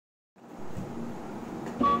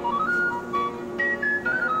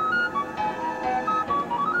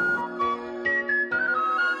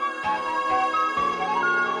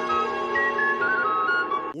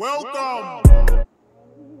Welcome.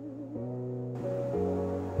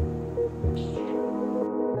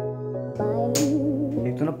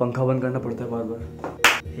 एक तो ना पंखा बंद करना पड़ता है बार बार।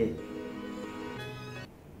 हे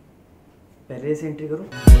पहले से एंट्री करो।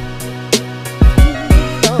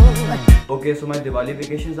 Okay, so my Diwali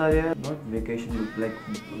vacations are here. Not vacation, like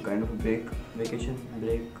kind of a break. Vacation,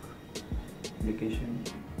 break, vacation.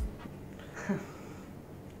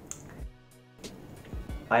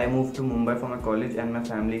 I moved to Mumbai for my college and my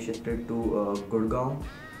family shifted to Gurgaon.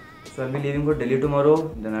 So I'll be leaving for Delhi tomorrow.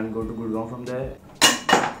 Then I'll go to Gurgaon from there.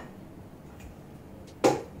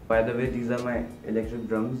 By the way, these are my electric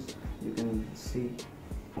drums. You can see.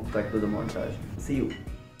 Cut to the montage. See you.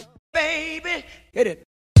 Baby, hit it.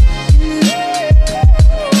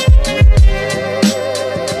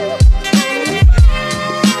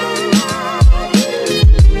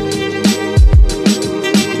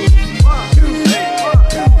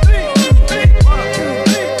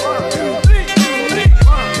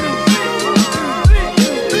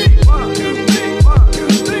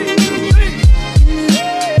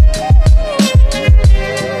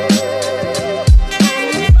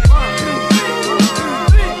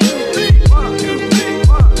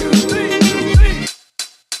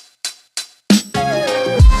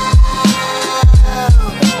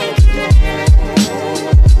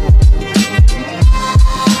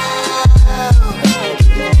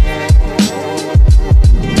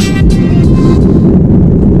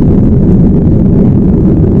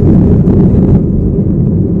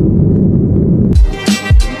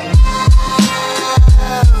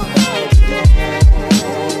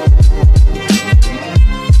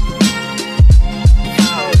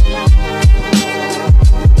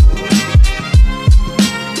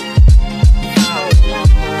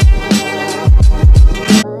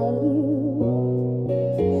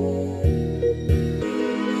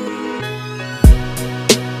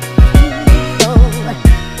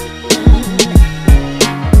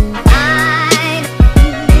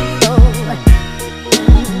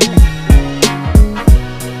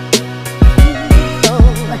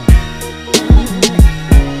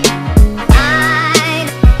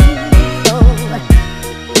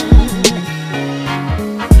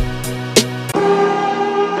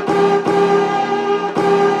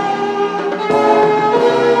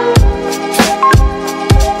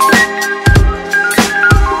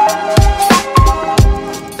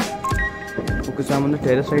 I'm on the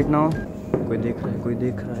terrace right now. कोई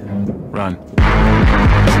देख रहा है. Run.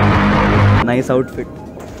 Nice outfit.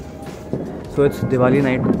 So it's Diwali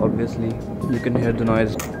night, obviously. You can hear the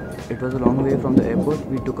noise. It was a long way from the airport.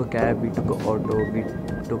 We took a cab, we took an auto, we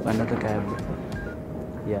took another cab.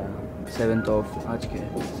 Yeah, 7th of आज क्या है?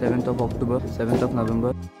 7th of October, 7th of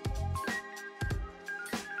November.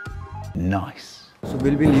 Nice. So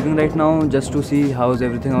we'll be leaving right now just to see how's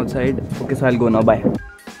everything outside. Okay, so I'll go now. Bye.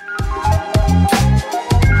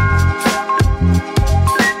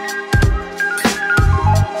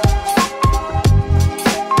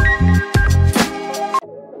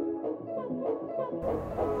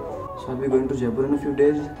 So I'll be going to Jaipur in a few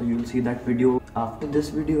days, so you'll see that video after this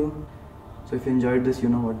video. So if you enjoyed this, you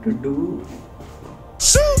know what to do.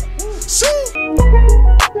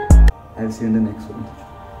 I'll see you in the next one.